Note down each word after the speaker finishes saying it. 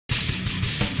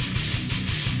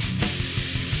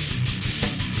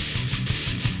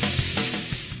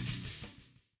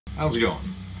How's it going?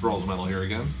 Thralls Metal here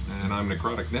again, and I'm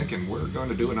Necrotic Nick, and we're going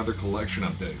to do another collection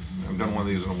update. I haven't done one of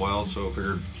these in a while, so I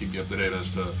figured keep you up to date as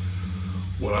to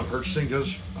what I'm purchasing,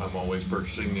 because I'm always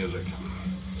purchasing music.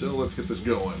 So let's get this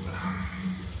going.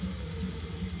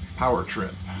 Power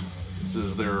Trip. This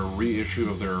is their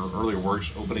reissue of their earlier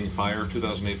works, Opening Fire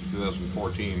 2008 to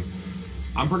 2014.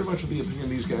 I'm pretty much of the opinion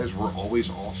these guys were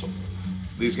always awesome.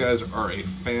 These guys are a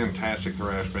fantastic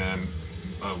thrash band,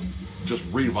 just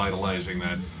revitalizing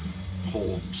that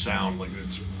whole sound. Like,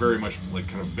 it's very much like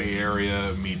kind of Bay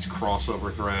Area meets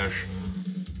crossover thrash.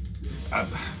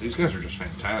 These guys are just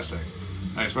fantastic.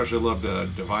 I especially love the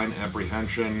Divine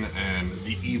Apprehension and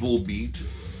the Evil Beat.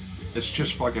 It's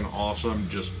just fucking awesome,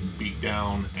 just beat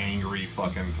down, angry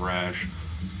fucking thrash,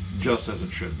 just as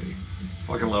it should be.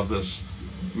 Fucking love this.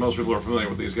 Most people are familiar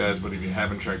with these guys, but if you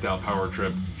haven't checked out Power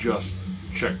Trip, just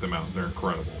check them out. They're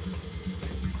incredible.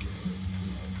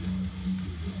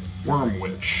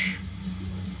 Wormwitch.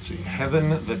 Let's see, Heaven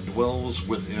That Dwells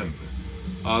Within.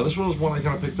 This was one I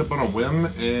kind of picked up on a whim,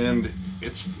 and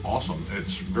it's awesome.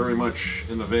 It's very much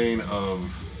in the vein of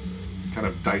kind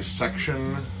of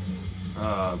dissection,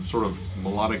 sort of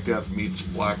melodic death meets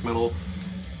black metal.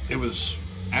 It was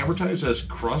advertised as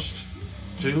crust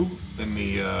too in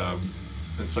the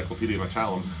Encyclopedia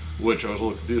Metallum, which I was a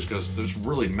little confused because there's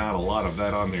really not a lot of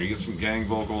that on there. You get some gang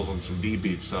vocals and some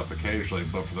D-beat stuff occasionally,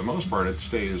 but for the most part it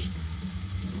stays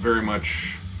very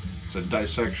much, it's a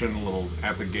dissection, a little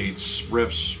at the gates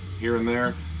riffs here and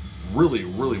there. Really,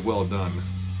 really well done.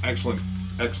 Excellent,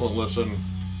 excellent listen.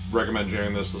 Recommend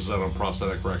jamming this. This is out on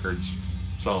Prosthetic Records.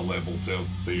 Solid label too.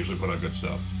 They usually put out good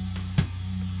stuff.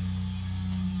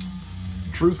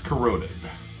 Truth Corroded.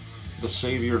 The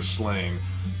Savior Slain.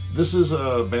 This is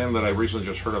a band that I recently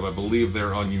just heard of. I believe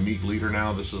they're on Unique Leader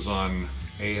now. This is on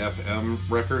AFM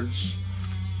Records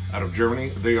out of Germany.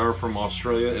 They are from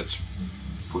Australia. It's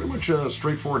pretty much a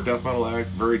straightforward death metal act,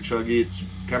 very chuggy. It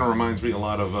kind of reminds me a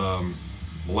lot of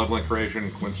Malevolent Creation.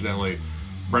 Coincidentally,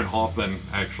 Brent Hoffman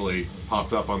actually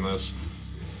popped up on this,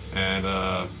 and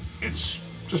it's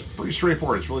just pretty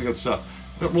straightforward. It's really good stuff.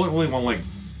 I don't really want to like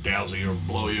dazzle you or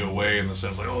blow you away in the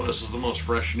sense like, oh, this is the most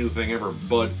fresh new thing ever,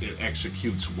 but it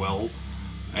executes well,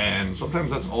 and sometimes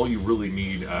that's all you really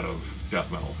need out of death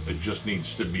metal. It just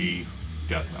needs to be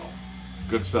death metal.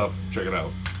 Good stuff. Check it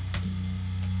out.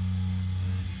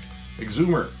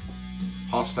 Exumer.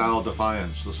 Hostile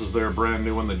Defiance. This is their brand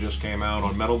new one that just came out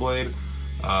on Metal Blade.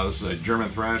 This is a German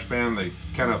thrash band. They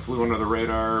kind of flew under the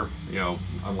radar, you know,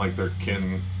 unlike their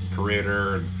kin,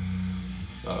 Creator,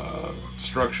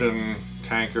 Destruction,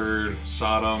 Tankard,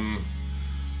 Sodom.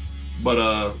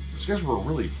 But these guys were a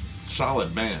really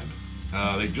solid band.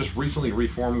 They just recently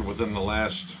reformed within the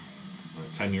last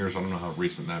 10 years. I don't know how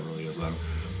recent that really is then.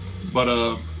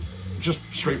 But just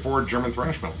straightforward German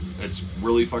thrash metal. It's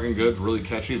really fucking good, really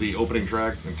catchy. The opening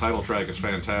track and title track is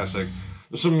fantastic.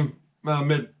 There's some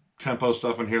mid-tempo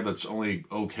stuff in here that's only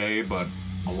okay, but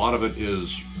a lot of it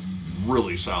is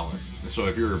really solid. So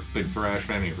if you're a big thrash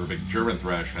fan, if you're a big German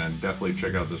thrash fan, definitely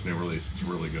check out this new release. It's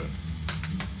really good.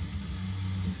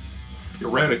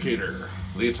 Eradicator,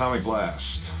 The Atomic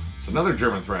Blast. It's another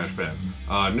German thrash band.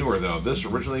 Newer though. This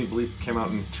originally, I believe, came out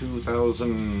in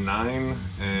 2009,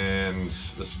 and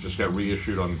this just got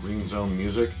reissued on Green Zone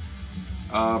Music.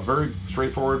 Very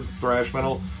straightforward thrash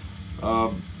metal.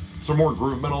 Some more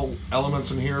groove metal elements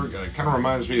in here. Kind of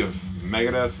reminds me of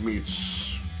Megadeth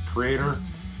meets Creator,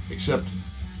 except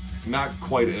not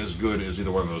quite as good as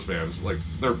either one of those bands. Like,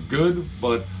 they're good,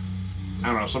 but I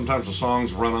don't know, sometimes the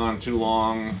songs run on too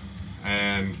long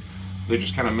and they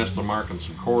just kind of miss the mark on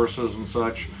some choruses and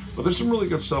such. But there's some really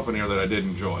good stuff in here that I did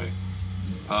enjoy.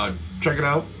 Check it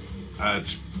out.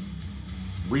 It's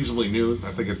reasonably new.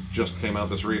 I think it just came out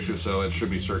this reissue, so it should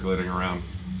be circulating around.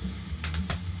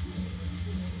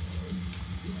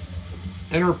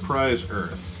 Enterprise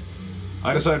Earth.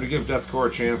 I decided to give deathcore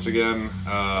a chance again.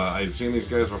 I had seen these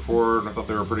guys before and I thought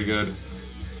they were pretty good.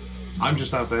 I'm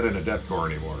just not that into deathcore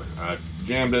anymore. I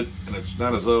jammed it, and it's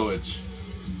not as though it's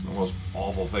the most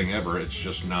awful thing ever. It's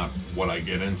just not what I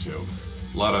get into.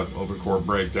 A lot of open chord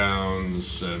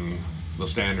breakdowns and the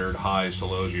standard highs to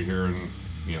lows you hear in,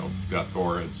 you know,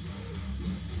 deathcore. It's,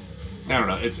 I don't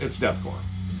know, it's deathcore.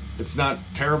 It's not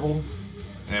terrible.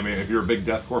 I mean, if you're a big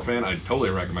deathcore fan, I'd totally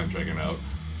recommend checking it out.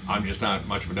 I'm just not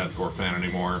much of a deathcore fan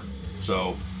anymore,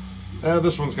 so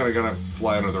this one's gonna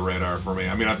fly under the radar for me.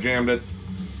 I mean, I've jammed it,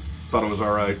 thought it was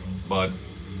alright, but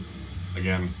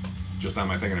again, just not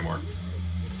my thing anymore.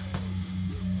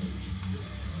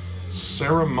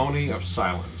 Ceremony of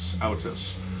Silence,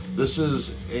 Outis. This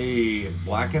is a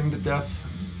blackened death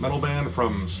metal band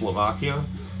from Slovakia.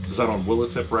 This is out on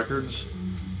Willowtip Records.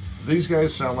 These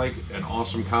guys sound like an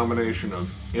awesome combination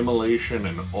of immolation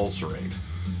and ulcerate.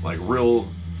 Like real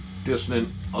dissonant,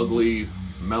 ugly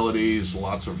melodies,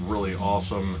 lots of really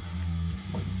awesome,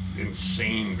 like,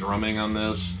 insane drumming on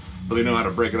this. But they know how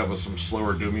to break it up with some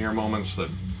slower, doomier moments that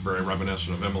very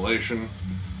reminiscent of immolation.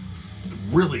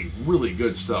 Really, really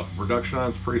good stuff. Production on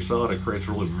it's pretty solid. It creates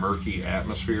a really murky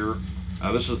atmosphere.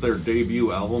 This is their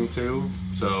debut album too,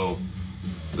 so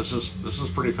this is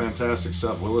pretty fantastic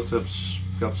stuff. Willowtip's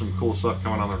got some cool stuff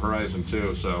coming on the horizon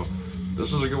too, so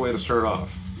this is a good way to start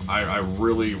off. I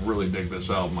really, really dig this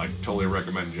album. I totally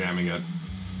recommend jamming it.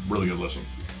 Really good listen.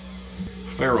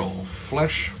 Feral,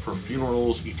 Flesh for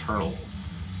Funerals Eternal.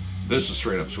 This is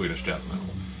straight up Swedish death metal.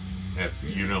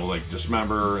 If you know, like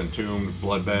Dismember, Entombed,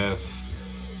 Bloodbath,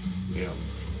 you know,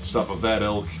 stuff of that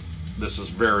ilk, this is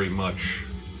very much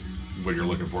what you're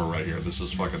looking for right here. This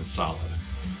is fucking solid.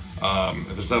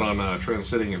 It's out on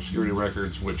Transcending Obscurity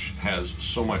Records, which has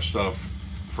so much stuff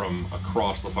from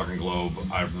across the fucking globe.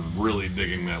 I'm really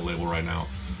digging that label right now.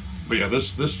 But yeah,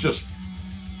 this just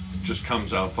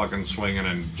comes out fucking swinging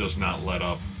and just not let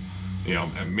up. You know,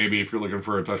 and maybe if you're looking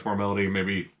for a touch more melody,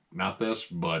 maybe not this,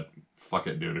 but fuck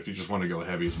it, dude. If you just want to go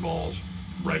heavy as balls,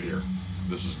 right here.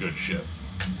 This is good shit.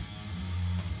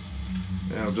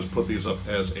 And I'll just put these up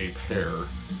as a pair.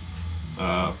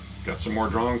 Got some more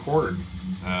Drawn and Quartered.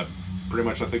 Pretty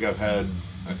much I think I've had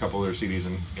a couple of their CDs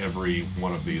in every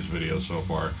one of these videos so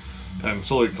far. And I'm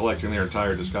slowly collecting their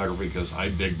entire discography because I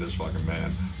dig this fucking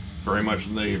band. Very much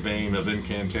in the vein of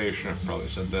Incantation. I've probably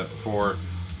said that before.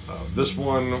 This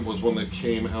one was one that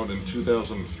came out in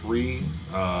 2003.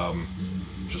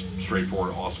 Just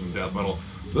straightforward, awesome death metal.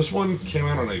 This one came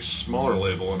out on a smaller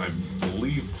label, and I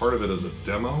believe part of it is a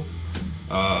demo.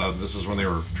 This is when they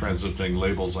were transitioning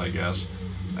labels, I guess.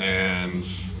 And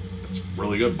it's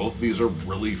really good. Both of these are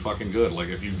really fucking good. Like,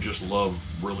 if you just love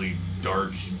really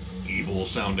dark, evil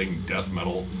sounding death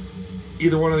metal,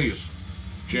 either one of these,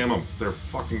 jam them. They're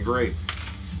fucking great.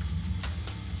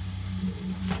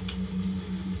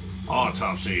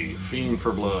 Autopsy, Fiend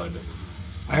for Blood.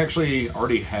 I actually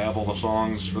already have all the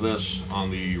songs for this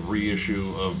on the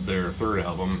reissue of their third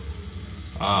album,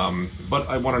 but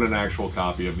I wanted an actual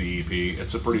copy of the EP.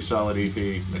 It's a pretty solid EP.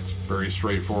 It's very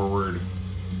straightforward.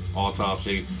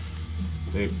 Autopsy.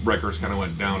 The records kind of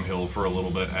went downhill for a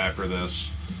little bit after this,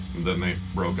 and then they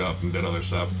broke up and did other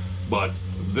stuff. But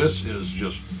this is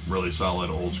just really solid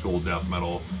old school death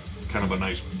metal. Kind of a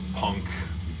nice punk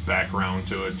background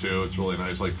to it too. It's really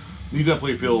nice. Like, you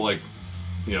definitely feel like,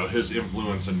 you know, his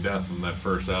influence and death in that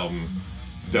first album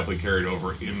definitely carried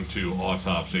over into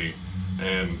Autopsy,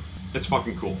 and it's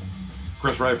fucking cool.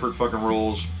 Chris Ryford fucking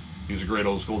rules. He's a great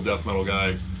old school death metal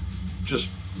guy. Just,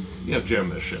 yeah, jam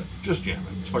this shit. Just jam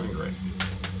it. It's fucking great.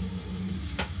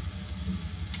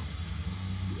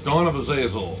 Dawn of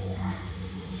Azazel,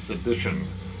 Sedition.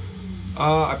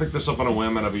 I picked this up on a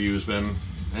whim out of a used bin,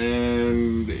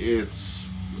 and it's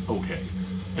okay.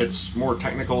 It's more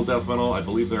technical death metal. I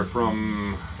believe they're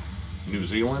from New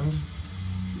Zealand.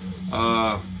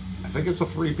 I think it's a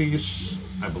three-piece.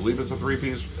 I believe it's a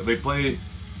three-piece. They play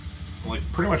like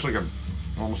pretty much like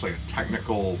almost like a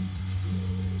technical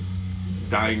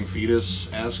Dying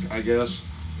Fetus-esque, I guess.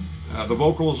 The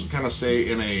vocals kind of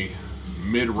stay in a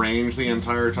mid-range the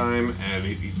entire time, and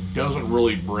it doesn't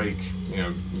really break, you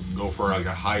know, go for like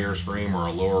a higher scream or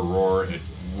a lower roar. It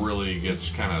really gets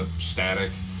kind of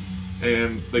static.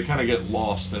 And they kind of get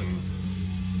lost in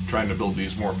trying to build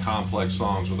these more complex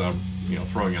songs without, you know,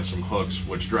 throwing in some hooks,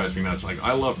 which drives me nuts. Like,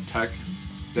 I love tech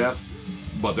death,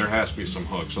 but there has to be some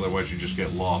hooks, otherwise you just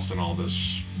get lost in all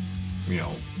this, you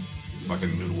know, fucking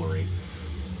noodlery.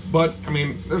 But, I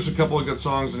mean, there's a couple of good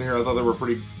songs in here. I thought they were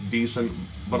pretty decent,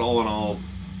 but all in all,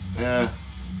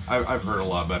 I've heard a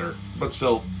lot better. But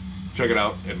still, check it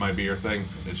out. It might be your thing.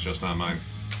 It's just not mine.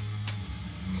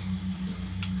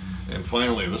 And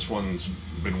finally, this one's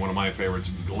been one of my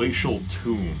favorites, Glacial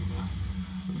Tomb.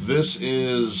 This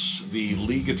is the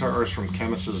lead guitarist from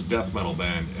Chemist's death metal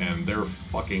band, and they're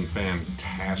fucking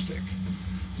fantastic.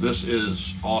 This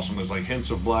is awesome. There's like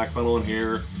hints of black metal in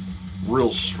here,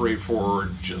 real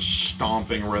straightforward, just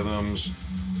stomping rhythms,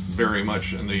 very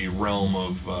much in the realm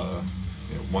of,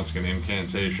 you know, once again,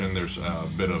 Incantation. There's a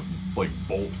bit of like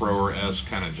bowl thrower-esque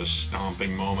kind of just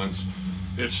stomping moments.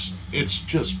 It's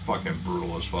just fucking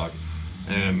brutal as fuck,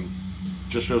 and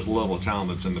just shows the level of talent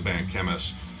that's in the band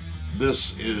Chemist.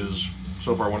 This is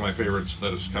so far one of my favorites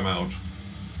that has come out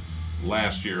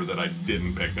last year that I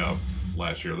didn't pick up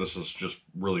last year. This is just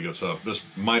really good stuff. This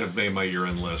might have made my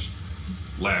year-end list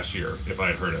last year if I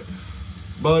had heard it,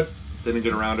 but didn't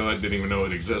get around to it, didn't even know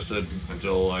it existed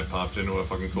until I popped into a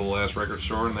fucking cool ass record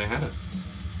store and they had it.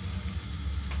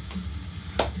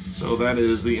 So that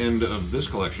is the end of this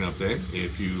collection update.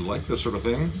 If you like this sort of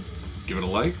thing, give it a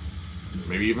like,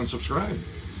 maybe even subscribe.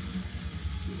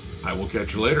 I will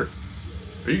catch you later.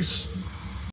 Peace.